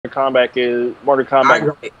Mortal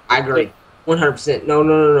Kombat. I agree. 100%.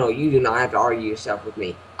 No. You do not have to argue yourself with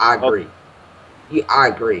me. I agree. I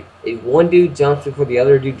agree. If one dude jumps before the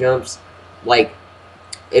other dude jumps, like,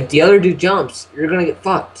 if the other dude jumps, you're gonna get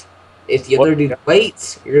fucked. If the other dude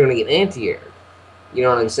waits, you're gonna get anti-aired. You know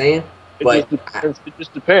what I'm saying? It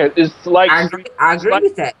just depends. It's like I agree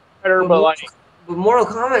with that. But Mortal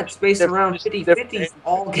Kombat's based around 50-50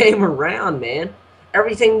 all game around, man.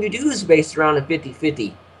 Everything you do is based around a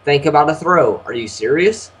 50-50. Think about a throw. Are you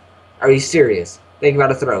serious? Are you serious? Think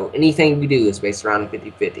about a throw. Anything you do is based around a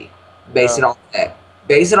 50-50. Base it off that.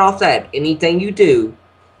 Base it off that. Anything you do,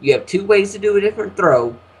 you have two ways to do a different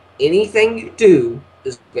throw. Anything you do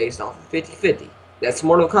is based off of 50-50. That's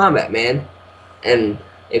Mortal Kombat, man. And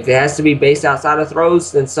if it has to be based outside of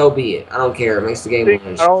throws, then so be it. I don't care. It makes the game more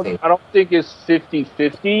interesting. I don't think it's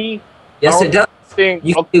 50-50. Yes, it does.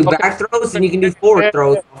 You can do back throws and you can do forward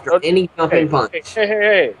throws after any jumping punch.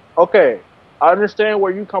 Hey. Okay. I understand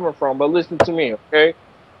where you're coming from, but listen to me, okay?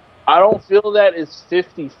 I don't feel that it's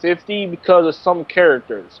 50-50 because of some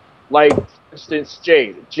characters. Like, for instance,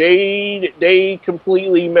 Jade. Jade, they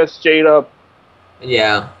completely messed Jade up.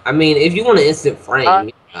 Yeah. I mean, if you want an instant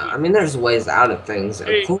frame, I mean, there's ways out of things, of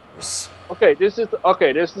course. Okay, this is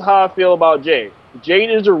how I feel about Jade.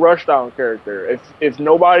 Jade is a rushdown character. If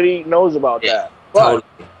nobody knows about that. But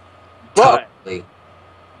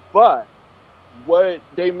what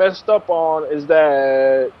they messed up on is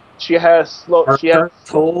that she has slow. Her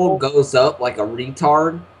toll goes up like a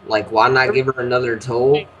retard. Like, why not give her another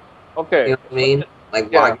toll? Okay. You know what I mean?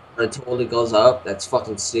 Like, why give her a toll that goes up? That's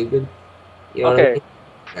fucking stupid. You know what I mean?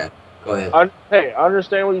 Okay, go ahead. I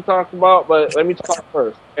understand what you're talking about, but let me talk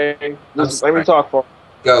first. Okay? Let me talk first.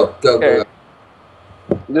 Go. Okay.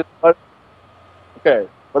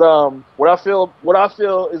 But what I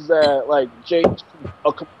feel is that, like, Jade's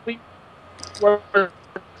a complete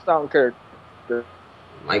sound character.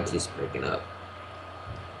 Mike keeps breaking up.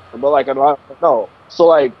 But like no. So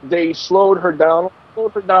like they slowed her down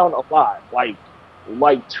a lot.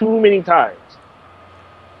 Like too many times.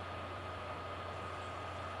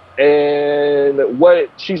 And what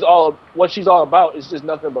she's all about is just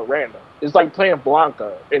nothing but random. It's like playing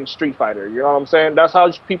Blanca in Street Fighter. You know what I'm saying? That's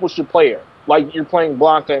how people should play her. Like you're playing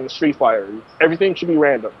Blanca in Street Fighter. Everything should be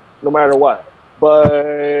random, no matter what.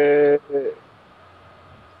 But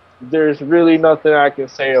there's really nothing I can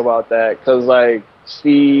say about that because like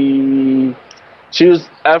she was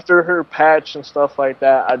after her patch and stuff like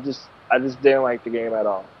that. I just didn't like the game at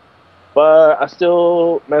all. But I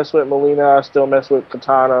still mess with Mileena. I still mess with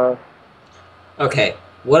Katana. Okay,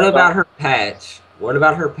 what about her patch? What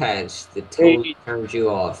about her patch that totally turned you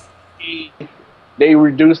off? They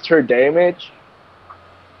reduced her damage,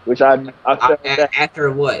 which I felt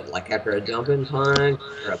after what? Like after a jumping punch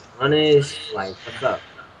or a punish? Like what's up?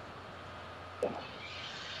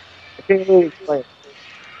 I can't really explain.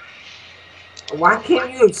 Why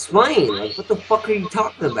can't you explain? Like what the fuck are you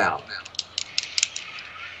talking about?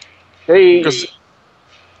 I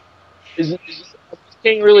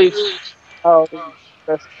can't really.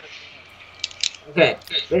 Okay,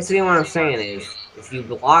 basically what I'm saying is, if you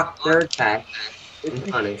block their attack and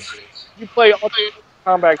punish, you play all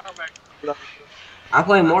combat. I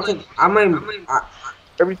play Mortal.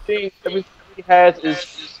 Everything he has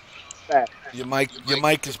is fast. Your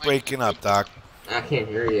mic is breaking up, Doc. I can't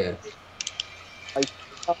hear you.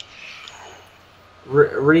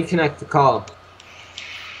 Reconnect the call.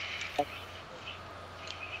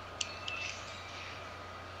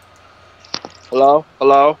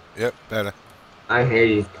 Hello. Yep, better. I hear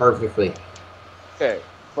you perfectly. Okay,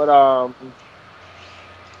 but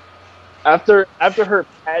after her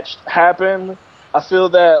patch happened, I feel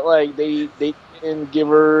that like they didn't give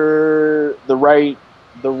her the right.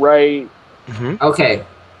 Mm-hmm. Okay,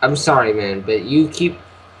 I'm sorry, man, but you keep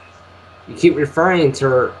referring to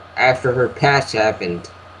her after her patch happened.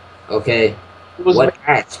 Okay, what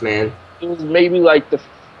patch, man? It was maybe like the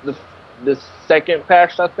second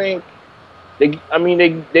patch, I think. They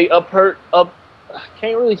up. I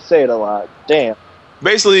can't really say it a lot. Damn.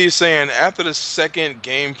 Basically, you're saying after the second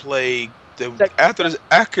gameplay, after the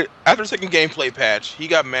second gameplay patch, he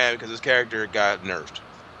got mad because his character got nerfed.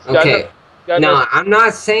 Okay. No, I'm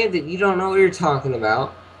not saying that you don't know what you're talking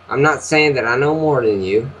about. I'm not saying that I know more than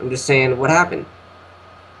you. I'm just saying what happened.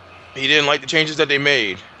 He didn't like the changes that they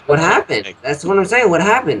made. What happened? That's what I'm saying. What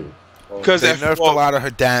happened? Because they nerfed a lot of her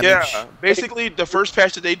damage. Yeah, basically the first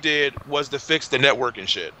patch that they did was to fix the network and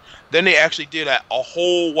shit. Then they actually did a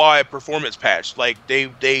whole wide performance patch. Like they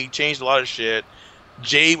changed a lot of shit.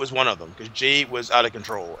 Jade was one of them because Jade was out of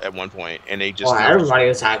control at one point, and they just. Well, everybody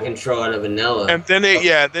was out of control out of vanilla. And then they,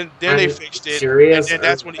 then they fixed it, serious, and then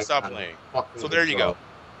that's when he stopped playing. So there you go.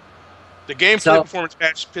 The gameplay performance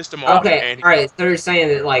patch pissed him off. Okay, alright, so you're saying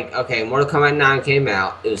that, like, okay, Mortal Kombat 9 came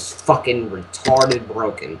out, it was fucking retarded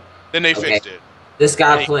broken. Then they fixed it. This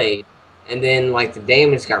guy played, and then, like, the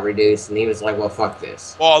damage got reduced, and he was like, well, fuck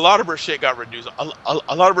this. Well, a lot of her shit got reduced.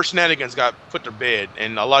 A lot of her shenanigans got put to bed,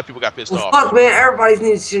 and a lot of people got pissed off. Fuck, man, everybody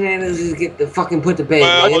needs shenanigans to get the fucking put to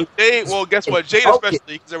bed, man. Well, guess what? Jade especially,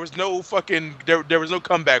 because there was no fucking, there was no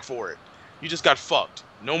comeback for it. You just got fucked.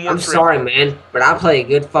 No more. I'm sorry, man, but I play a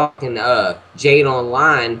good fucking Jade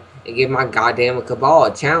online and give my goddamn Cabal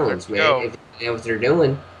a challenge, man. If they know what they're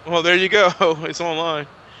doing. Well, there you go. It's online.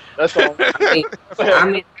 That's all. I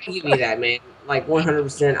mean, I give you that, man. Like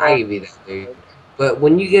 100%, I give you that, dude. But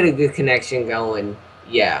when you get a good connection going,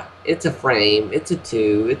 yeah, it's a frame, it's a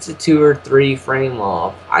 2 or 3 frame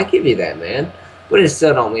off. I give you that, man. But it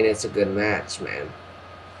still don't mean it's a good match, man.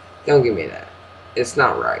 Don't give me that. It's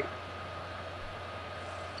not right.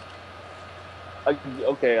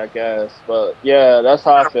 Okay, I guess, but yeah, that's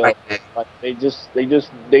how I feel. Like they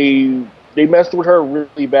messed with her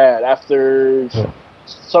really bad. After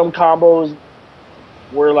some combos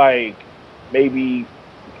were like maybe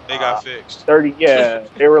they got fixed. 30, yeah,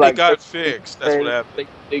 they were like they got fixed. That's what happened.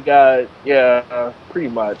 They got pretty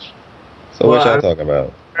much. So what y'all talking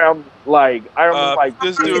about? I'm like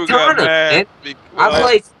this dude got mad. I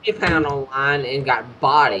played Trepound online and got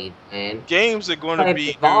bodied, man. Games are going to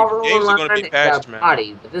be patched, man.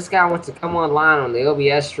 Bodied, but this guy wants to come online on the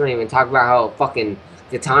OBS stream and talk about how fucking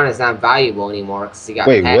Katana is not valuable anymore because he got.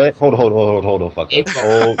 Wait, what? Hold the fuck up.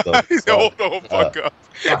 Hold the fuck up.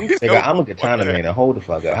 Nigga, I'm a Katana man. Now hold the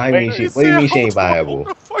fuck up. How you mean she? What do you mean she ain't viable? Hold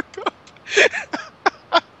the fuck up.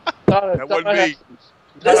 That wasn't me.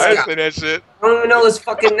 I didn't say that shit. I don't even know his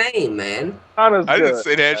fucking name, man. I didn't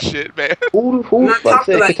say that shit, man. Who the fuck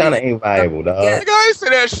said Katana ain't viable, dog? Nigga, I ain't say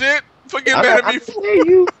that shit. Fucking mad at me for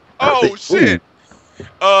you. Oh shit.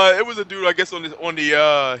 It was a dude, I guess, he was on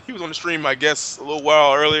the stream, I guess, a little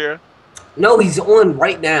while earlier. No, he's on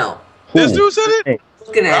right now. This dude said it?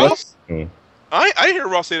 Looking at Rouse? I didn't hear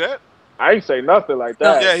Rouse say that. I ain't say nothing like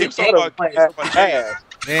that. Yeah, he was talking about ass.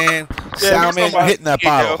 Man, Salman hitting that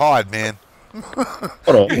bottle hard, man.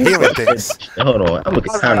 Hold on. Hearing things. Hold on. I'm a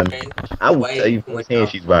Katana man. I would tell you for saying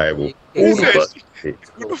she's viable. Who the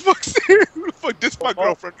fuck this my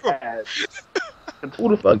girlfriend? Who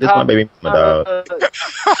the fuck this my baby mama, dog?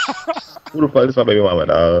 Who the fuck this my baby mama,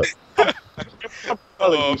 dog?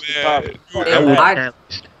 Oh man.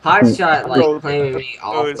 Hot shot like claiming me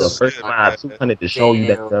off the first 200 to show you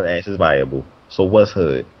that her ass is viable. So what's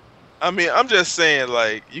hood? I mean, I'm just saying,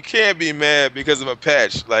 like, you can't be mad because of a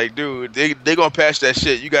patch. Like, dude, they gonna patch that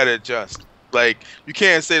shit. You gotta adjust. Like, you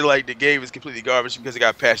can't say like the game is completely garbage because it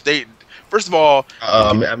got patched. First of all,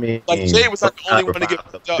 I mean, like Jay was not the only one to get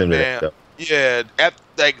fucked up, man. Yeah,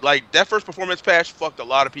 like that first performance patch fucked a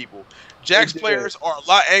lot of people. Jack's players are a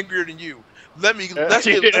lot angrier than you. Let me get in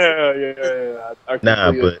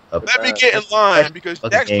line because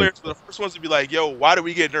Jack's players were the first ones to be like, "Yo, why did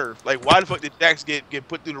we get nerfed? Like, why the fuck did Jax get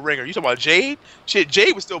put through the ringer?" You talking about Jade? Shit,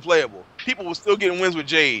 Jade was still playable. People were still getting wins with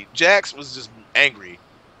Jade. Jax was just angry,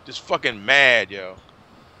 just fucking mad, yo.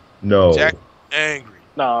 No, Jax angry.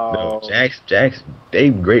 No, Jax, they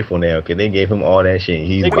grateful now because they gave him all that shit.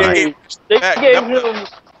 They gave him.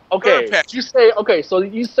 Okay, you say so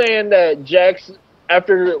you saying that Jax,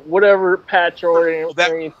 after whatever patch or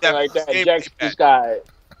anything like that, Jax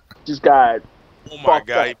just got. Oh my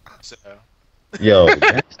god! Yo,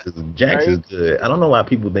 Jax is good. I don't know why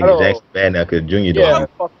people think Jax is bad now because Junior don't. Yeah,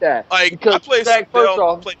 fuck that. Like, because first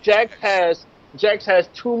off, Jax has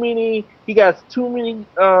too many. He got too many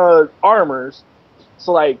armors.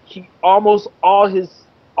 So like almost all his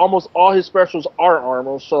specials are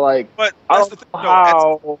armors. So like, but that's the thing,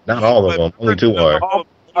 how not all of them, only 2 are.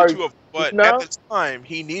 But at the time,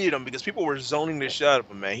 he needed them because people were zoning the shit out of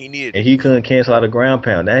him, man. He needed. And he couldn't cancel out a ground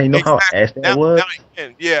pound. Now you know how ass that was.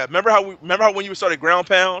 Yeah, remember how when you started ground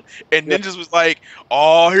pound and Ninjas was like,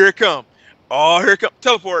 "Oh, here it come,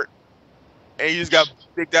 teleport," and you just got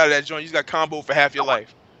picked out of that joint. You just got combo for half your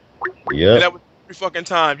life. Yeah. And that was every fucking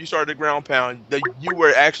time you started the ground pound that you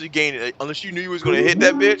were actually gaining it, unless you knew you was gonna hit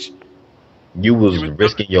that bitch. You was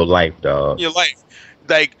risking your life, dog. Your life,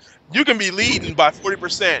 like. You can be leading by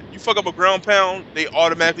 40%. You fuck up a ground pound, they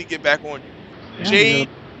automatically get back on you. Jade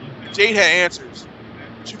had answers.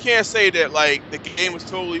 But you can't say that like the game was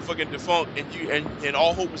totally fucking defunct and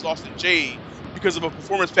all hope was lost in Jade because of a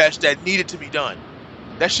performance patch that needed to be done.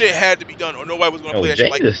 That shit had to be done, or nobody was gonna play that Jay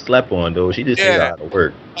shit. Like, just slept on though. She just did a lot of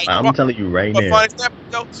work. Like, I'm telling you right but now. fine example,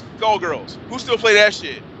 Skullgirls. Who still play that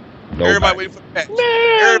shit? Nobody. Everybody waiting for the patch.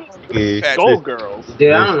 Man, Patch. Skullgirls.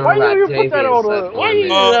 Dude, I don't know Why about you Jay even put that on the? Why you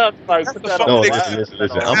have to like put that on No, the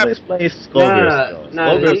listen. I'm gonna explain Skullgirls.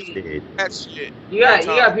 No, Skullgirls did. That shit. You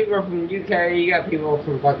got people from UK, you got people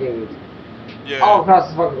from fucking Yeah. all across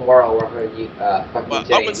the fucking world working fucking But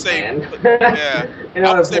James, I'm gonna say, man. yeah. And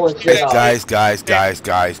I'm I'm gonna pulling say- shit off. Guys.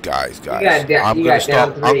 I'm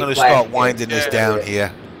gonna start winding this down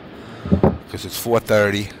here because it's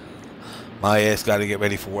 4:30. My ass got to get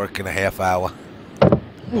ready for work in a half hour.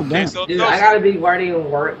 Okay, so Dude, I gotta be ready to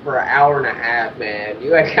work for an hour and a half, man. You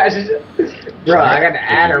guys just, bro, I got the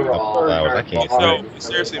Adderall. I can't So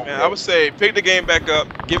seriously, man, I would say pick the game back up,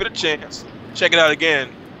 give it a chance, check it out again,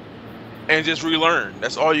 and just relearn.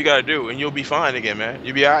 That's all you gotta do, and you'll be fine again, man.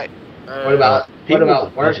 You'll be alright. What about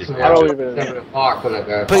work I tomorrow? don't even- 7 o'clock when I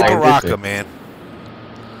go. Play Like, Baraka, listen. man.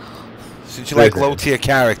 Since you like Listen. low tier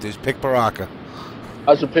characters, pick Baraka.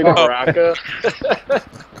 I should pick Baraka.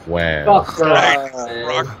 Wow. Fuck man.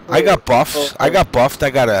 Rock. I got buffs. I got buffed. I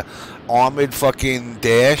got a armored fucking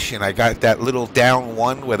dash, and I got that little down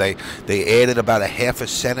one where they added about a half a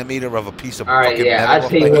centimeter of a piece of Alright, fucking yeah, metal. I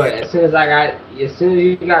tell you what, as soon as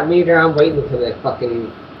you got me there, I'm waiting for that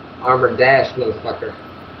fucking armored dash motherfucker.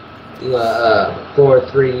 You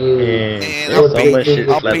 4-3U. And Man, there's I'll so beat much you. shit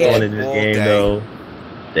I'll slept beat on you in this all game day. though.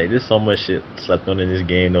 There's so much shit slept on in this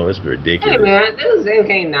game though. It's Hey ridiculous. man, this is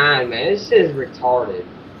MK9, man. This shit is retarded.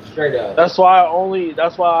 Straight up. That's why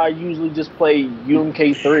I usually just play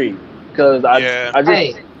UMK3 because I'm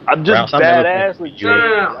just Rouse, I've never badass played with you. No, you.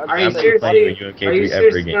 are you I'm never seriously? playing UMK3 Are you ever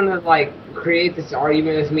seriously again. gonna like create this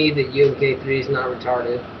argument with me that UMK3 is not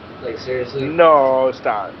retarded? Like seriously? No, it's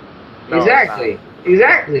not. No,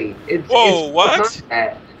 Exactly. It's Whoa, it's what? not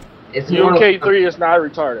that. It's It's more not. UMK3 is not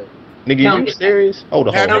retarded. Nigga, Tell you me. serious? Hold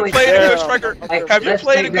on. Have Tell you me- played a Yeah. good striker? Like, Have you let's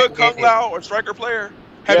played a take good that Kung game. Lao or striker player?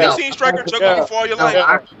 Have Yeah. you seen striker juggle Yeah. for all your No, life?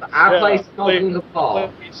 I Yeah. play Smoking Cabal.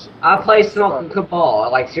 I play Smoking Cabal.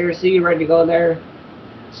 Like seriously, you ready to go there?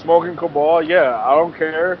 Smoking Cabal, yeah, I don't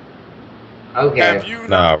care. Okay. Have you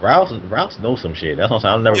Nah, Rouse knows some shit. That's what I'm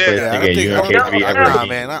saying. I'll never Yeah, play Yeah, I this don't nigga think, at UMK3 ever nah,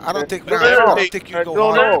 again. man. I don't think. No, I don't no. think you go No,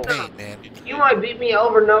 hard no. in the paint, man. You might beat me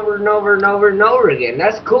over and over and over and over and over again.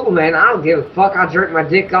 That's cool, man. I don't give a fuck. I jerk my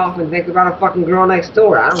dick off and think about a fucking girl next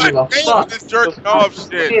door. I don't give a fuck. this jerking off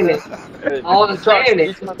shit? Saying it. All I'm saying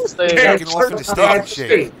is, Jerking off in the state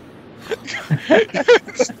shit.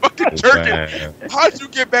 Fucking jerking. Man, How did you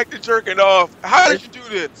get back to jerking off? How did you do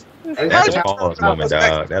this? that's Paul's moment,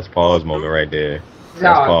 dog. That's Paul's moment right there.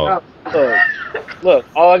 That's Paul. Look,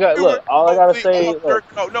 all I gotta say, look,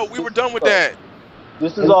 No, we were done with that.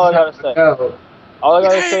 this is all I gotta say. Go. All I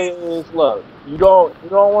gotta say is, look, you don't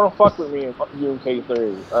want to fuck with me in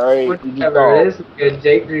UMK3, all right? You just Whatever don't. it is, good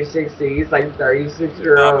J360. He's like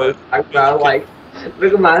 36-year-old. Nah, Like, bro, like,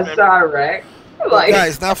 look at my side rack. Like,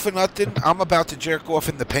 Guys, not for nothing. I'm about to jerk off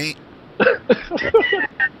in the paint.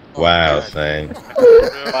 Wow, son.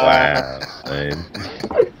 Wow, son.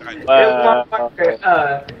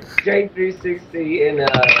 J360 and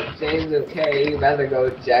JamessMK, you better go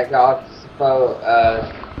jack off for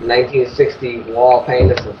 1960 wall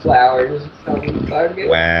paint or some flowers or something. Fucking.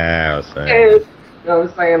 Wow, son. And, you know what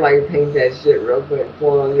I'm saying? Like, paint that shit real quick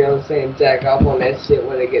for them, you know what I'm saying? Jack off on that shit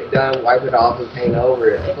when they get done, wipe it off and paint over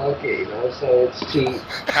it. Fuck it, you know what I'm saying? It's cheap.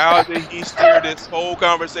 How did he steer this whole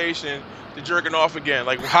conversation to jerking off again?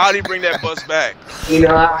 Like, how did he bring that bus back? You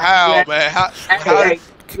know, How, man? How Hey,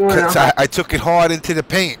 you know, Cause I took it hard into the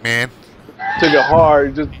paint, man. Took it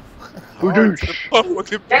hard, just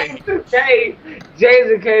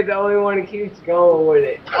JamessMK the only one that keeps going with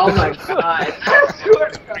it. Oh my god.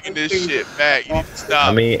 bringing this shit back. You need to stop.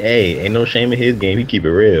 I mean, hey, ain't no shame in his game. He keep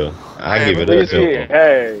it real. I Man, give it at up least to him.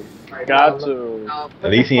 hey, got to.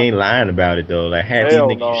 At least he ain't lying about it though. Like half these Hell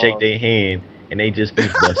niggas no. shake their hand and they just be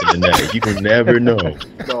busting the nut. You can never know.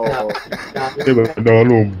 No. No,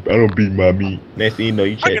 I don't beat my meat. Next thing you know,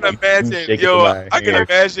 you I check. can imagine, yo. I can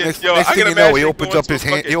imagine, Next yo. I thing can you know, imagine he opens going up to his a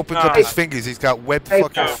hand. fucking- He opens up his fingers. He's got webbed Hey,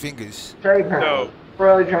 fucking no. fingers. Trepound. No,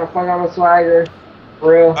 Really trying to fuck on my swagger.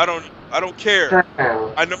 For real. I don't care.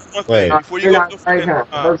 Trepound. I know one Wait. thing. Before you You're go not to the fucking,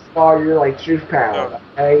 Trepound. First of all, you're like Truth Pound. No.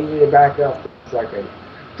 Okay, you need to back up for a second.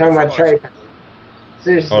 Talking about Trepound.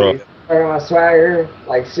 Seriously, Hold on. talking about swagger.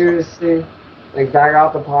 Like seriously, like back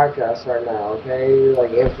out the podcast right now. Okay, you're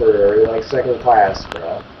like emperor. You're like second class,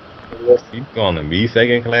 bro. Listen, You going to be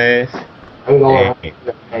second class? I'm going Dang. to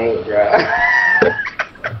the paint, bro.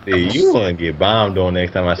 See, you want to get bombed on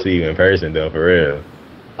next time I see you in person though, for real.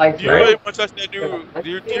 Like do you really want to touch that dude? Do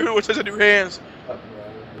you really want to touch that dude's hands?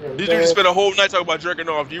 You just spend a whole night talking about jerking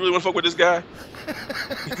off. Do you really want to fuck with this guy?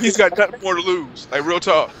 He's got nothing more to lose. Like, real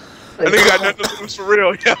talk. I think he got nothing to lose for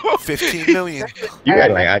real, yo. 15 million. You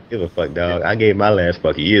act like I give a fuck, dog. I gave my last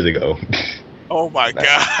fuck years ago. Oh my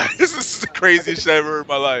god. This is the craziest shit I've ever heard in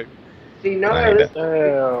my life. See, no,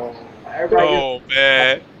 Oh,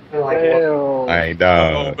 man. Alright,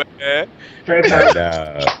 dog. Oh, man. Try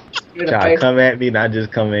to come at me, not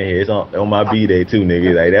just come in here. It's on my B-Day, too,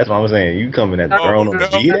 nigga. Like, that's what I'm saying. You coming at the throne on the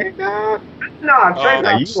B-Day, dog? Nah,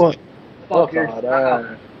 Trepound. You want... Fuck your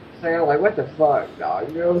saying, like, what the fuck, dog?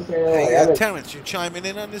 You know what I'm saying? Hey, Terrence, you chiming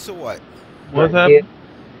in on this or what? What's happening?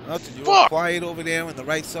 Nothing. You were quiet over there on the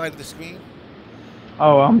right side of the screen?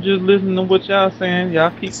 Oh, I'm just listening to what y'all saying.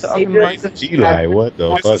 Y'all keep talking right. She like, what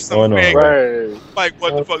the fuck's going on? Right. Like,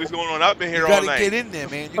 what the fuck is going on? I've been here You all gotta night. get in there,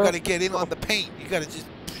 man. You gotta get in on the paint. You gotta just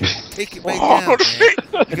take it right down, man.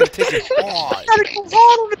 You gotta take it hard. You gotta go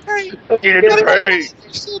hard on the paint. Get in the paint.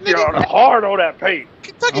 Get on hard on that paint.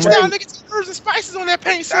 Kentucky style, nigga. Herbs and spices on that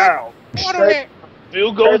paint, son. Down. Hard on that.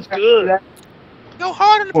 Field goal's good. Go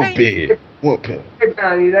hard on the What paint. bed? What bed?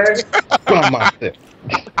 Trepound, you there? By myself.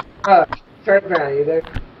 Trepound, you there?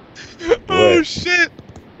 Oh, What? shit.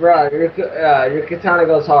 Bro, your katana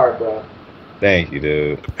goes hard, bro. Thank you,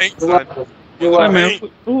 dude. The paint, You're son. welcome. You're Hey, welcome. man,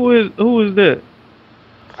 who is that?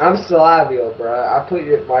 I'm Salivial, bro. I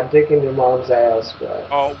put my dick in your mom's ass, bro.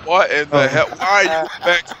 Oh, what in the hell? Why are you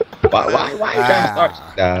back? Why you trying to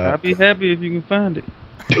start? I'll be happy if you can find it.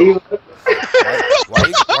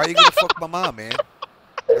 Why you gonna fuck my mom, man?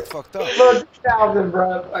 That's fucked up. 2000,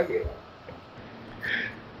 bro. Fuck it.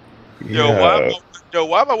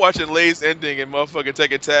 Why am I watching Lay's ending and motherfucking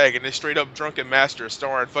take a tag and then straight up Drunken Master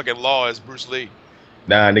starring fucking Law as Bruce Lee?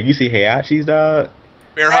 Nah, nigga, you see Hayashi's, dog?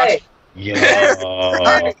 Bear Hey. Yo.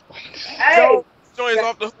 Hey! Joints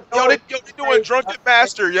off the they doing Drunken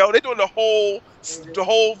Master, yo. They doing the whole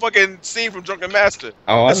fucking scene from Drunken Master.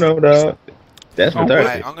 Oh, I know, dog. That's for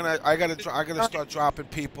Alright, Thursday. I gotta start dropping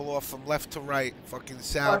people off from left to right. Fucking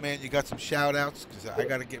Sal, man, you got some shout outs? Cause I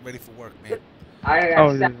gotta get ready for work, man. I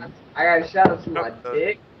got shout out to my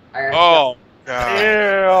dick. Oh god.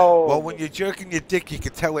 Ew. Well, when you're jerking your dick, you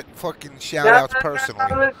can tell it fucking shout outs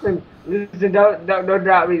personally. Listen, don't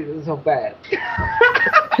drop me so fast.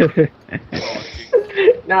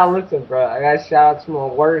 Now listen, bro. I got shout outs to my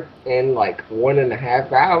work in like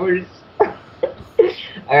 1.5 hours.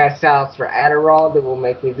 I got shout outs for Adderall that will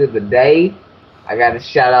make me through the day. I got a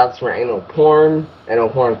shout outs for anal porn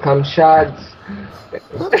cum shots.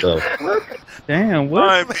 What the fuck? Damn,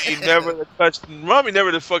 what? Mommy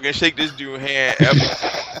never to fucking shake this dude's hand ever.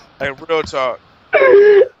 Like, real talk.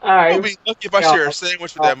 Alright. I'll be lucky if I share a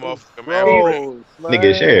sandwich with that motherfucker, man. Bro,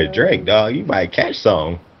 Nigga, share a drink, dog. You might catch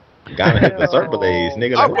some. Gotta hit the circulates,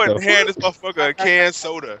 nigga. I Like, what wouldn't the hand this motherfucker a canned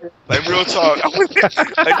soda. Like, real talk. I wouldn't,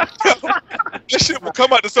 that shit would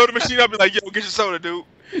come out the soda machine. I'd be like, yo, get your soda, dude.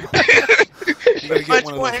 You gotta get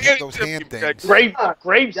one of those hand things.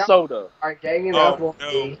 grape soda. Are ganging up on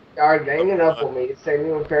me. Are ganging up on me to say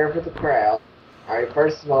me unfair for the crowd. Alright,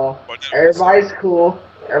 first of all, everybody's cool.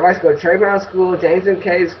 Everybody's cool. Trepound's cool.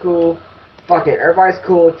 JamessMK is cool. Fucking everybody's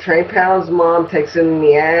cool. Trepound's mom takes it in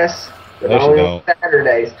the ass. But No, she only don't. on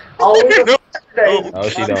Saturdays. Only on Saturdays. No,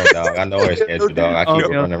 she don't, dog. I know her schedule, dog. I keep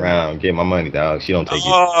her running around, get my money, dog. She don't take it.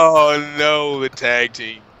 Oh, no, the tag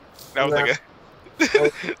team. That was like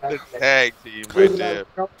the tag team right there.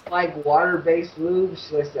 Don't like water-based moves.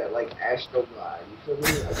 She likes that like Ashenar glide. You feel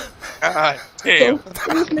me? God damn.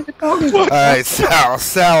 All right,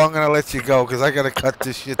 Sal, I'm gonna let you go because I gotta cut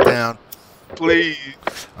this shit down. Please.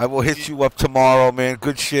 I will hit you up tomorrow, man.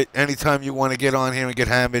 Good shit. Anytime you want to get on here and get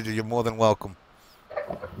hammered, you're more than welcome.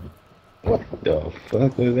 What the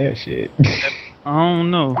fuck was that shit? I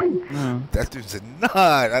don't know. No. That dude's a nut.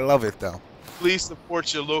 I love it though. Please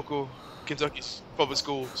support your local Kentucky public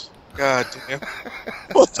schools. God damn.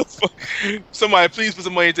 What the fuck? Somebody please put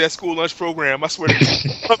some money into that school lunch program. I swear to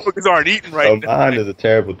God, motherfuckers aren't eating right now. Mine is a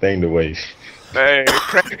terrible thing to waste. Man,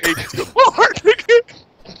 crack babies go hard,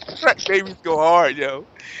 nigga. Crack babies go hard, yo.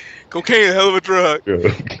 Cocaine is a hell of a drug.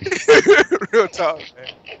 Real talk,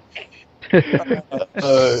 man.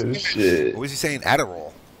 Oh, shit. What was he saying?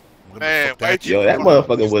 Adderall. Man, that Yo, that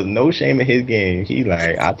motherfucker was no shame in his game. He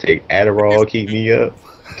like, I take Adderall, keep me up.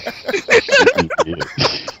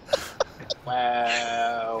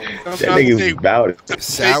 Wow. That nigga's about it.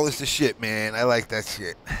 Sal is the shit, man. I like that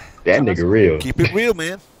shit. That nigga real. Keep it real,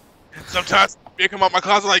 man. Sometimes they come out my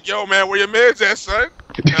closet like, yo, man, where your meds at, son?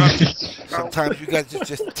 Sometimes you gotta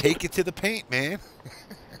just take it to the paint, man.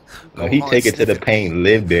 No, he take it to the paint,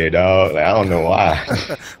 live there, dog. Like I don't know why.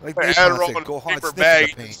 Like Put Nathan Adderall said, in go a hard, paper sniff in bag.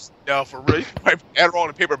 the paint. No, for real. Adderall in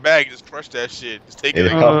a paper bag. Just crush that shit. Just take They it.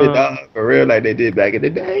 cuff it, dog, for real, like they did back in the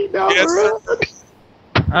day, dog. Yes, For sir. real.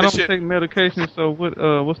 I This don't shit- take medication, so what's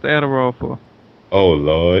the Adderall for? Oh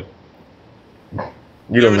Lord. You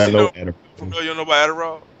ever don't seen know. For real, you don't know about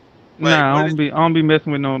Adderall? Like, Nah, what I don't be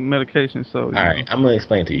messing with no medication, so All right, I'm gonna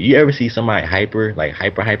explain to you. You ever see somebody hyper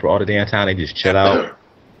all the damn time? They just chill out.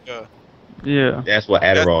 yeah. That's what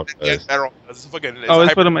Adderall does. Adderall. It's fucking. It's Oh, a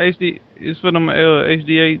it's for them HD. It's for them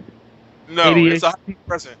HD8. No, it's a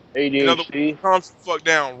hyperdepressant. In other words, ADHD. it calms the fuck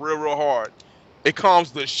down real hard. It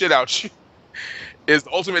calms the shit out you. It's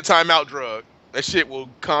the ultimate timeout drug. That shit will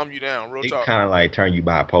calm you down. Real It talk. kind of like turn you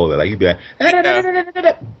bipolar. Like you be like,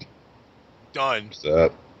 Done. what's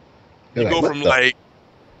up? You You're go like, from what like,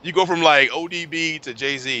 you go from like ODB to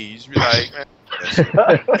Jay-Z. You just be like, man.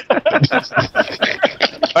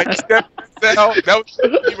 Like that was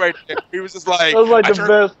me right there. He was just like, That was like I the jerk-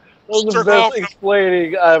 best. That was the jerk best off.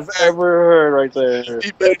 explaining I've ever heard right there.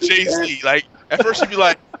 He better Jay-Z. Like at first you'd be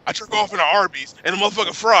like, I jerk off in the Arby's and the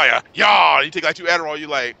motherfucker fryer. Yeah, you take like 2 Adderall. You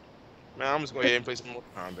like, man, I'm just going ahead and play some more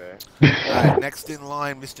combat. All right, next in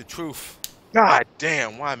line, Mr. Truf. God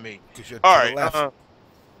damn, why me? 'Cause you're All to the right, left.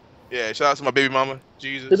 yeah. Shout out to my baby mama, To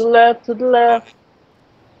Jesus, the left, to the left.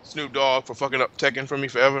 Snoop Dogg for fucking up Tekken for me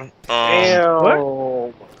forever. Damn.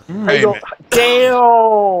 What? How you Hey, doing? Damn.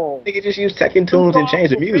 Nigga just use Tekken tunes and change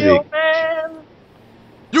the music. Real, man.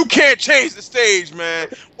 You can't change the stage, man.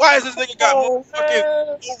 Why is this nigga got more Oh, fucking man.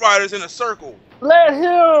 low riders in a circle? Let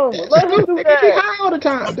him. Let him do Nigga be that. high all the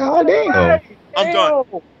time, dog. Damn. Right. I'm done.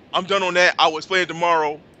 Damn. I'm done on that. I will explain it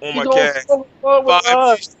tomorrow on my You gonna cast. fuck with 5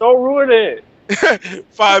 us. Eastern. Don't ruin it.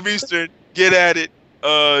 5 Eastern. Get at it.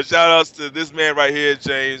 Shout outs to this man right here,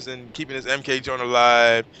 James, and keeping his MK joint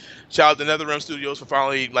alive. Shout out to NetherRealm Studios for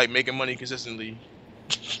finally like making money consistently.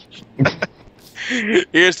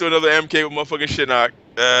 Here's to another MK with motherfucking Shinnok.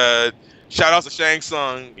 Shout out to Shang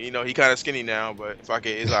Tsung. You know, he kind of skinny now, but fuck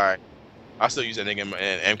it, it's alright. I still use that nigga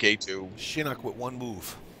in MK2. Shinnok with one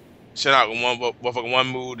move. Shout out with one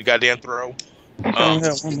move, the goddamn throw.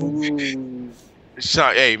 Ooh.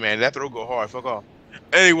 Shout, hey man, that throw go hard. Fuck off.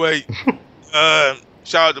 Anyway,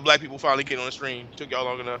 shout out to black people finally getting on the stream. Took y'all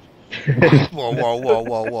long enough. Whoa,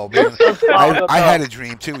 man. I had a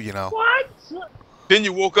dream too, you know. What? Then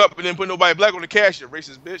you woke up and then put nobody black on the cash, you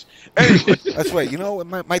racist bitch. Anyway, That's right. You know, in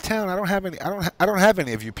my town, I don't have any. I don't have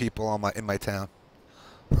any of you people in my town.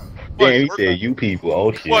 Damn, he said you people.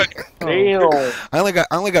 Oh shit. what? Damn. I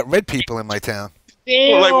only got red people in my town.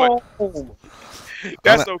 Damn. Like what?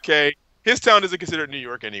 That's okay. His town isn't considered New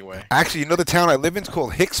York anyway. Actually, you know the town I live in is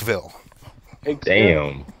called Hicksville.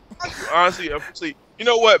 Damn. Honestly, you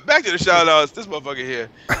know what? Back to the shout outs. This motherfucker here.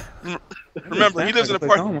 Remember, he lives in a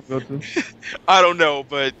park. I don't know,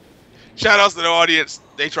 but shout outs to the audience.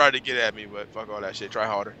 They tried to get at me, but fuck all that shit. Try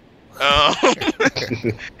harder.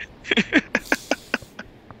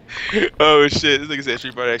 Oh shit! This nigga said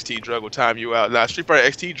Street Fighter XT drug will time you out. Now, Street Fighter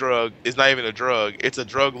XT drug is not even a drug. It's a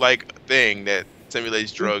drug-like thing that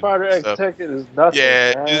simulates drugs. Street Fighter X Tekken is nothing.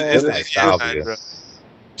 Yeah, man. it's like it's not a Salivial. drug.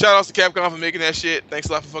 Shout outs to Capcom for making that shit. Thanks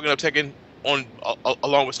a lot for fucking up Tekken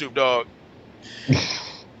along with Snoop Dogg.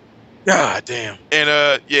 God damn.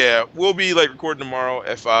 And yeah, we'll be like recording tomorrow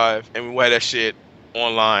at 5, and we'll have that shit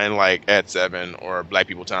online like at 7 or black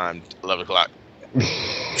people time 11 o'clock.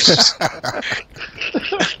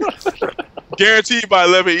 Guaranteed by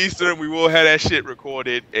 11 Eastern, we will have that shit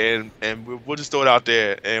recorded, and we'll just throw it out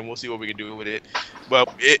there, and we'll see what we can do with it. But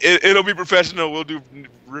it'll be professional. We'll do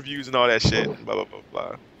reviews and all that shit. Blah blah blah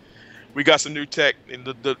blah. We got some new tech, and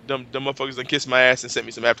the motherfuckers done kissed my ass and sent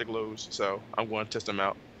me some afterglows, so I'm going to test them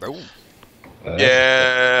out. Oh.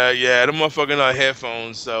 Yeah, the motherfucking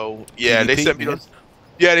headphones. So yeah, they sent me those.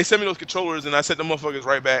 Yeah, they sent me those controllers, and I sent the motherfuckers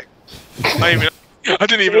right back. I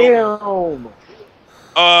didn't even. Damn.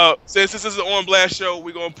 Since this is an on blast show,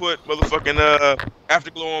 we're gonna put motherfucking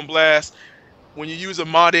afterglow on blast. When you use a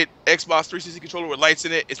modded Xbox 360 controller with lights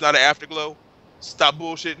in it, it's not an afterglow. Stop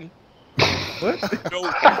bullshitting. What?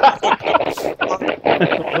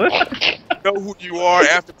 Know who you are,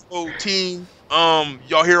 Afterglow team.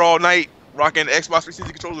 Y'all here all night rocking Xbox 360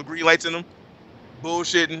 controllers with green lights in them.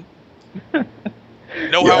 Bullshitting.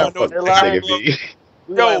 Know how I know it's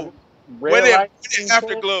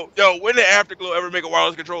Afterglow? Yo, when did Afterglow ever make a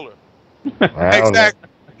wireless controller? Exactly.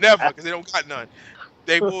 Never, because they don't got none.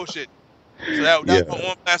 They bullshit. So that's my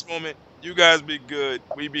on blast moment. You guys be good.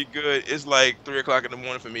 We be good. It's like 3 o'clock in the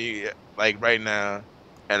morning for me, like right now,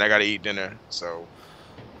 and I gotta eat dinner. So,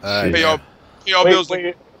 pay y'all bills.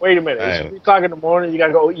 Wait a minute. It's 3 o'clock in the morning. You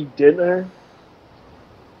gotta go eat dinner.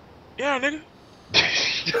 Yeah, nigga.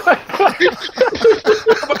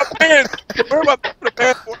 Where am I for the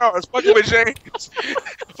past 4 hours? Fucking with James.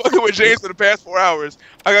 Fucking with James for the past 4 hours.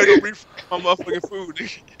 I gotta go refresh my motherfucking food.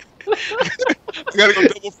 I gotta go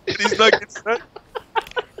double fry these nuggets, son.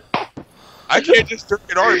 I can't just jerk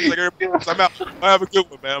at arms like everybody else. I'm out. I have a good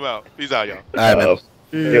one, man. I'm out. Peace out, y'all. All right, man.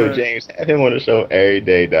 Yo, James, have him on the show every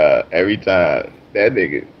day, dog. Every time. That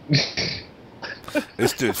nigga.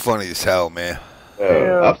 This dude's funny as hell, man.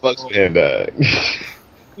 I fucks with him, dog.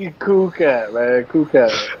 You cool cat, man. Cool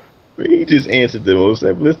cat. He just answered the most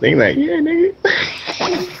simplest thing, like, yeah, nigga.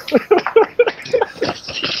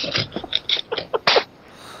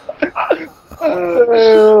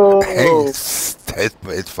 Hey,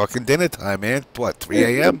 it's fucking dinner time, man. What,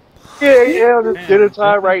 3 a.m.? Yeah, it's dinner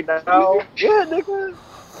time right now. Yeah, nigga.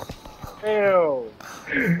 Damn.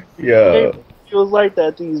 Yeah. It feels like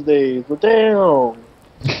that these days, but damn.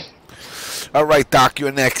 All right, Doc,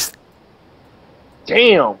 you're next.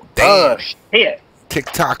 Damn. Shit.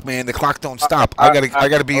 TikTok, man. The clock don't stop. I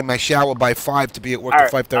gotta be in my shower by 5 to be at work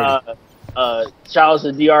at 5:30. Shout out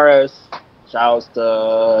to DRS. Shout out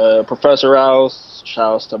to Professor Rouse.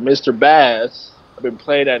 Shout out to Mr. Bass. I've been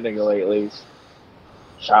playing that nigga lately.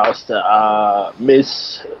 Shout out to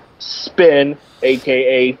Miss Spin,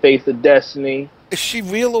 aka Faith of Destiny. Is she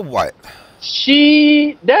real or what?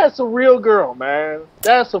 That's a real girl, man.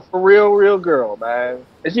 That's a for real girl, man.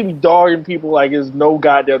 And she be dogging people like it's no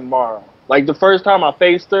goddamn tomorrow. Like the first time I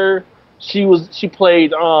faced her, she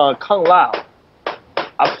played Kung Lao.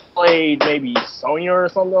 I played maybe Sonya or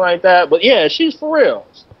something like that. But yeah, she's for real.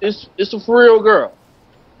 It's a for real girl.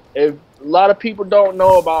 If a lot of people don't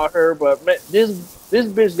know about her, but man, this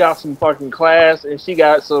bitch got some fucking class, and she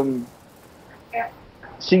beat some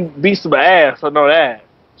ass. I know that.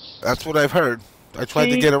 That's what I've heard. I tried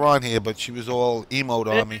to get her on here, but she was all emoed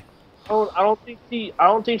on me. I don't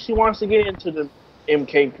think she wants to get into the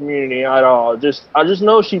MK community at all. I just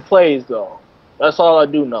know she plays though. That's all I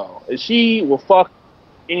do know. And she will fuck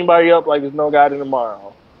anybody up like there's no goddamn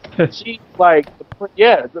tomorrow. She's like, the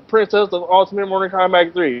princess of Ultimate Mortal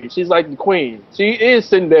Kombat 3. She's like the queen. She is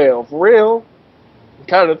Sindel, for real.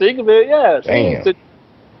 Kind of think of it, yeah. She's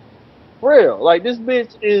for real. Like this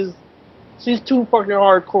bitch she's too fucking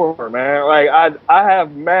hardcore, man. Like I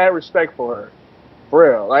have mad respect for her, for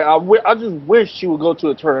real. Like I just wish she would go to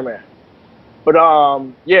a tournament. But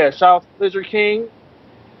yeah, shout out to Lizard King.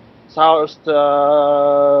 Shout out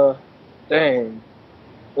to dang,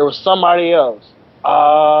 there was somebody else.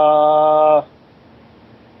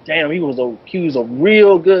 Damn, he was a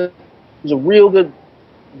real good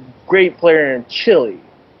great player in Chile.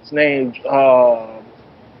 His name's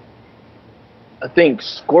I think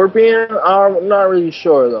Scorpion. I'm not really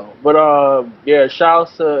sure though. But yeah,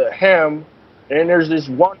 shouts to him. And there's this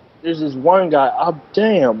one guy. Oh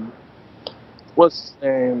damn, what's his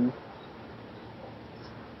name?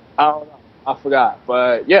 I don't know. I forgot.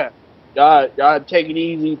 But yeah, y'all take it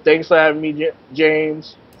easy. Thanks for having me,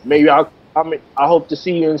 James. Maybe I hope to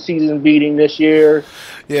see you in season beating this year.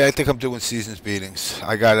 Yeah, I think I'm doing seasons beatings.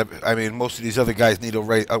 I mean, most of these other guys need a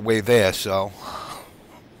way there, so.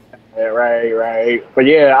 Yeah, right. But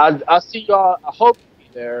yeah, I see y'all. I hope to be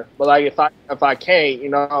there. But like, if I can't,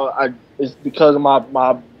 it's because of my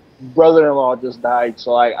brother-in-law just died,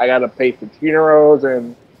 so I gotta pay for funerals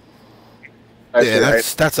and.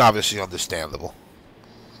 That's obviously understandable.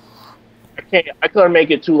 I couldn't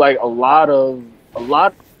make it to like a lot of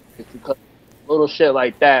because little shit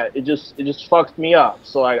like that. It just fucks me up.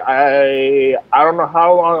 So like I don't know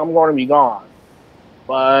how long I'm going to be gone.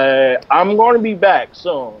 But I'm going to be back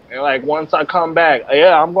soon. And like once I come back,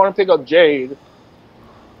 yeah, I'm going to pick up Jade.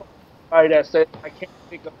 Somebody that said I can't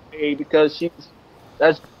pick up Jade because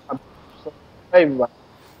that's everybody.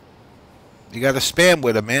 You got to spam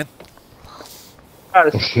with her, man.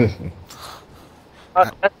 That's been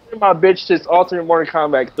my bitch since Ultimate Mortal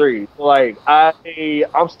Kombat 3. So like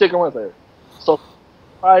I'm sticking with her. So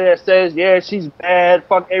somebody that says yeah she's bad,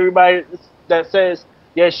 fuck everybody that says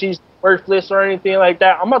yeah she's worthless or anything like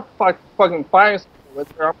that. I'm gonna fucking find something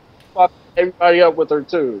with her. I'm gonna fuck everybody up with her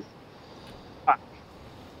too.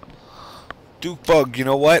 Duke Bug, you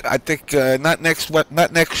know what? I think not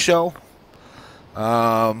next show.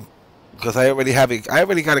 Because I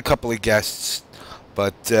already got a couple of guests,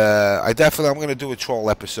 but I'm gonna do a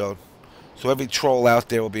troll episode, so every troll out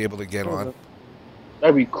there will be able to get on.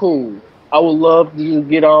 That'd be cool. I would love to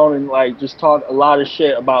get on and like just talk a lot of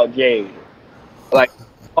shit about Jade, like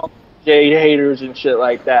Jade haters and shit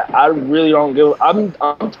like that. I really don't give. I'm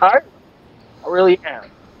tired. I really am.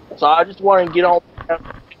 So I just want to get on and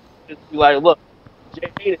just be like, look,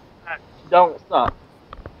 Jade is not, she don't suck.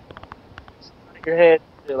 It's not your head,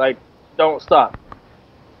 like don't stop.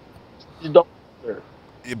 Just don't. Sir.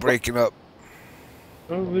 You're breaking up.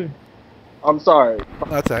 I'm sorry.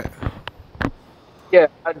 That's right. Yeah,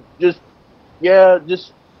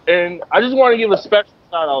 and I just want to give a special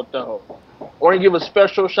shout out though. I want to give a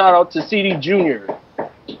special shout out to CD Junior.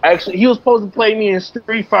 Actually, he was supposed to play me in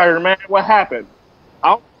Street Fighter, man. What happened?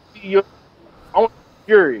 I want to be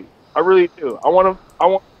Yuri. I really do. I want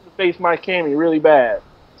to face my Cammy really bad.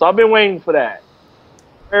 So I've been waiting for that.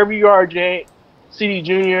 Wherever you are, Jay, CD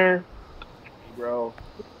Junior, bro.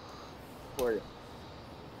 For you.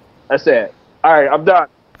 That's it. All right, I'm done.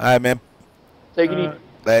 All right, man. Take it easy.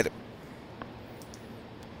 Later.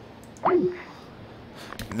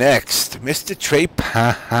 Next, Mr.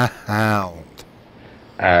 Trepound.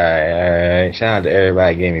 Alright. Shout out to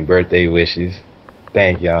everybody who gave me birthday wishes.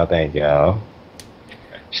 Thank y'all.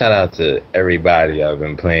 Shout out to everybody I've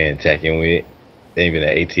been playing Tekken with. Even the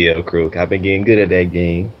ATL crew. I've been getting good at that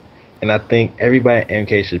game. And I think everybody at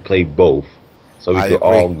MK should play both. So we could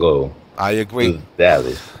all go. I agree. To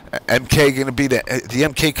Dallas. MK gonna be the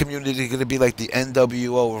MK community gonna be like the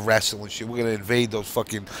NWO of wrestling shit. We're gonna invade those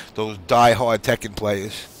die-hard Tekken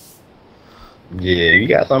players. Yeah, you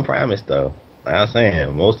got some promise though. Like I'm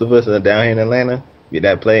saying, most of us are down here in Atlanta. We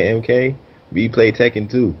that play MK, we play Tekken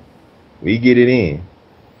too. We get it in.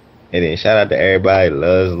 And then shout out to everybody,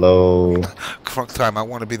 Luslow. Crunk time, I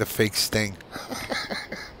want to be the fake Sting.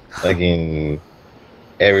 Fucking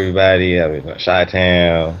everybody,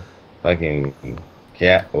 Chi-Town, fucking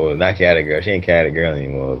not Cat Girl. She ain't Cat Girl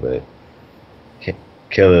anymore, but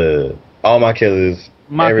Killer, all my killers,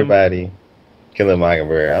 everybody, Killer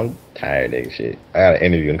Mockingbird. I'm tired of that shit. I got an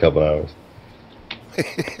interview in a couple hours.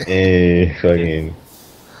 And fucking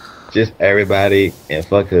just everybody and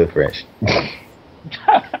fuck Hood Fresh.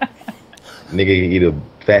 Nigga can eat a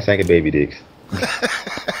fat sack of baby dicks.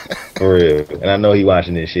 For real. And I know he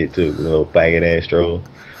watching this shit too, little faggot ass troll.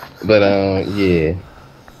 But yeah.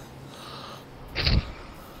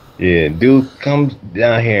 Yeah, dude, come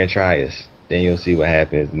down here and try us. Then you'll see what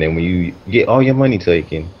happens. And then when you get all your money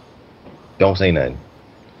taken, don't say nothing.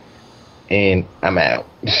 And I'm out.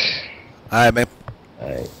 Alright, man.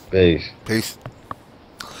 Alright, peace. Peace.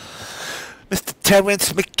 Mr.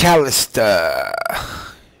 Terrence Mcallister.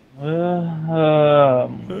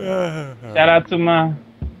 Shout out to my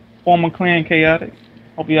former clan, Chaotic.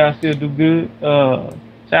 Hope y'all still do good. Shout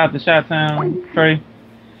out to Chi-Town, Trey.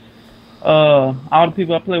 All the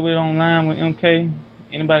people I play with online with MK.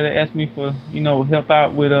 Anybody that asks me for, help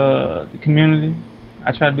out with the community,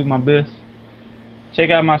 I try to do my best.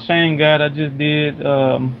 Check out my Shane guide I just did.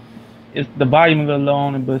 It's the volume a little low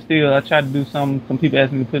on it, but still I tried to do some people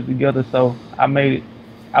asked me to put it together, so I made it.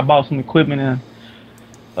 I bought some equipment and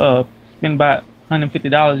spent about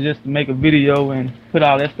 $150 just to make a video and put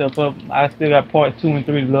all that stuff up. I still got part 2 and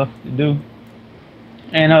 3 left to do.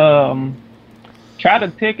 And try to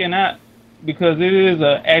Tekken out because it is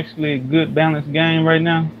actually a good balanced game right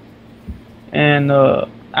now. And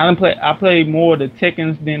I played more of the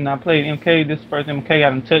Tekkens than I played MK. This is the first MK I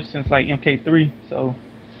haven't touched since like MK3. So,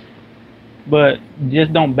 but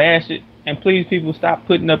just don't bash it. And please, people, stop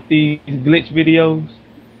putting up these glitch videos.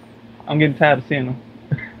 I'm getting tired of seeing them.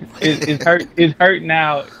 It's hurt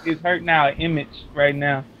now. It's hurt now an image right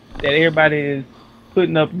now that everybody is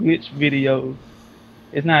putting up glitch videos.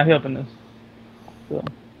 It's not helping us. So,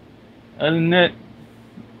 other than that,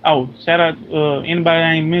 shout out anybody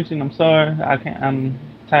I ain't mentioned. I'm sorry. I'm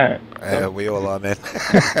tired. So. We all are, man.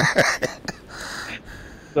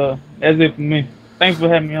 So that's it for me. Thanks for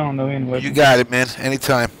having me on, though. Anyway, you got it, man.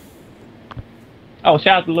 Anytime. Shout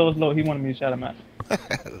out to Lois Low. He wanted me to shout him out.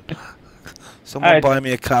 Someone buy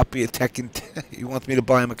me a copy of Tekken. You want me to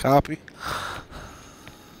buy him a copy?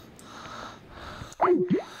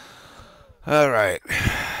 All right.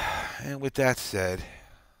 And with that said,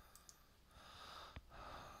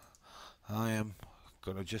 I am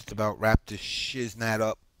going to just about wrap this shiznat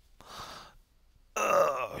up.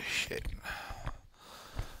 Oh, shit.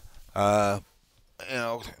 I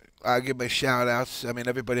give my shout outs. I mean,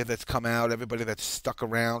 everybody that's come out, everybody that's stuck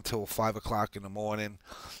around till 5 o'clock in the morning.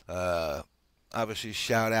 Obviously,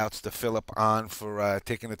 shout outs to Phillip Ahn for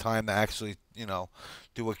taking the time to actually,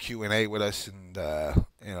 do a Q&A with us and,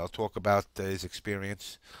 talk about his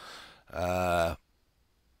experience.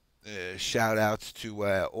 Shout outs to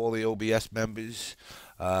all the OBS members.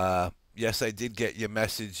 Yes, I did get your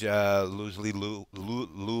message, Lulzy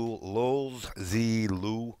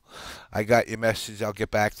Lou. I got your message. I'll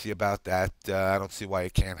get back to you about that. I don't see why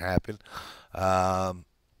it can't happen.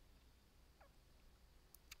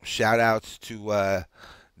 Shout outs to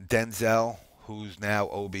Denzel, who's now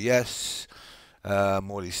OBS.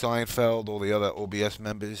 Morty Seinfeld, all the other OBS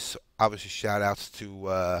members. Obviously, shout outs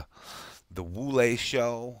to the Wule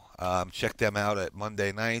Show. Check them out at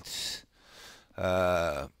Monday nights.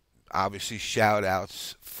 Obviously, shout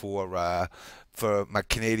outs for my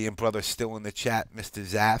Canadian brother still in the chat, Mr.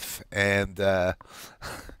 Zaff, and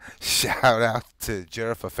shout out to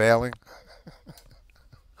Jer for failing.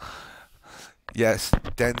 Yes,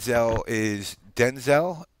 Denzel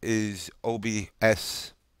is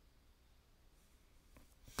OBS.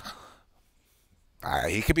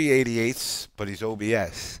 He could be 88s, but he's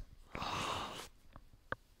OBS.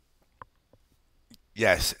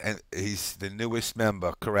 Yes, and he's the newest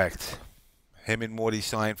member, correct. Him and Morty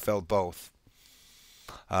Seinfeld both.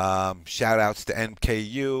 Shout outs to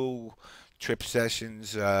NKU, Trip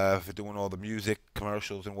Sessions for doing all the music,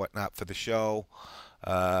 commercials, and whatnot for the show.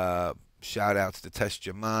 Shout outs to Test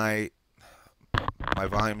Your Might. My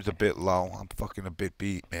volume's a bit low. I'm fucking a bit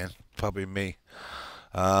beat, man. Probably me.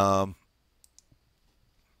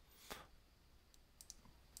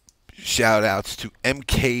 Shout outs to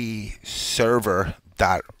mkserver.ru.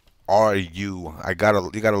 You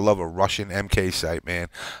gotta love a Russian MK site, man.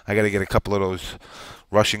 I gotta get a couple of those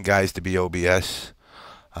Russian guys to be OBS.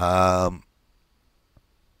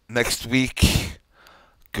 Next week,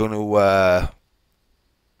 gonna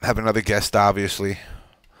have another guest, obviously.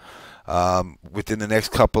 Within the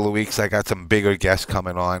next couple of weeks, I got some bigger guests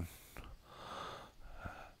coming on.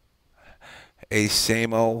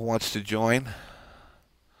 Samo wants to join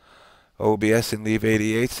OBS and leave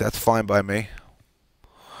 88s. That's fine by me.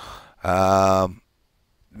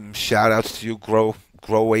 Shout outs to you, Grow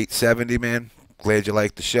 870, man. Glad you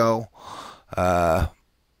like the show. Yeah,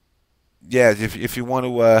 if you want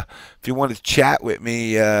to chat with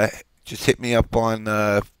me, just hit me up on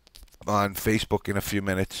Facebook in a few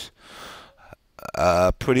minutes.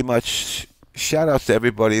 Pretty much shout outs to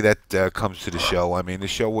everybody that comes to the show. I mean, the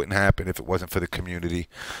show wouldn't happen if it wasn't for the community.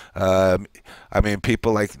 I mean,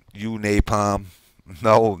 people like you, Napalm.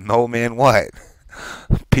 No, man, what?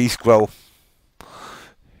 Peace, Grow.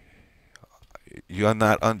 You're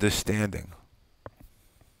not understanding.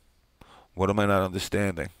 What am I not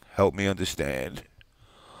understanding? Help me understand.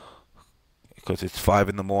 Because it's 5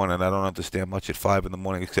 in the morning. I don't understand much at 5 in the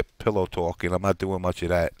morning except pillow talking. I'm not doing much of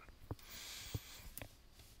that.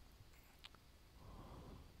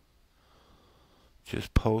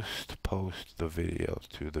 Just post the video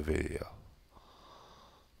to the video.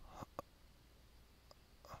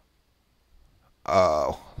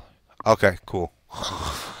 Oh, okay, cool.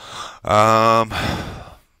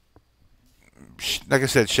 Like I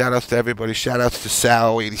said, shout outs to everybody. Shout outs to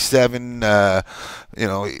Sal87, you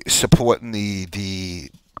know, supporting the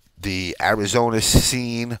Arizona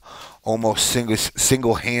scene almost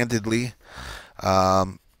single-handedly.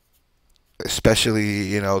 Especially,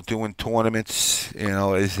 you know, doing tournaments, you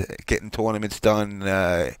know, is getting tournaments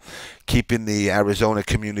done, keeping the Arizona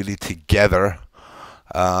community together.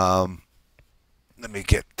 Let me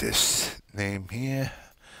get this name here.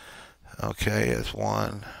 Okay, that's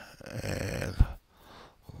one. And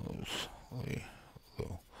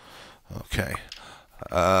okay.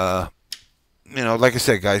 You know, like I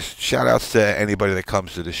said, guys, shout outs to anybody that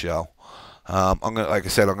comes to the show. Like I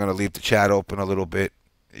said, I'm gonna leave the chat open a little bit.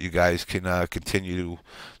 You guys can continue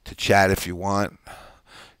to chat if you want.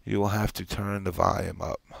 You will have to turn the volume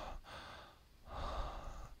up.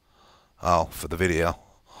 Oh, for the video.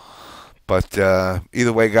 But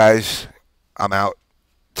either way, guys, I'm out.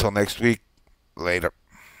 Till next week. Later.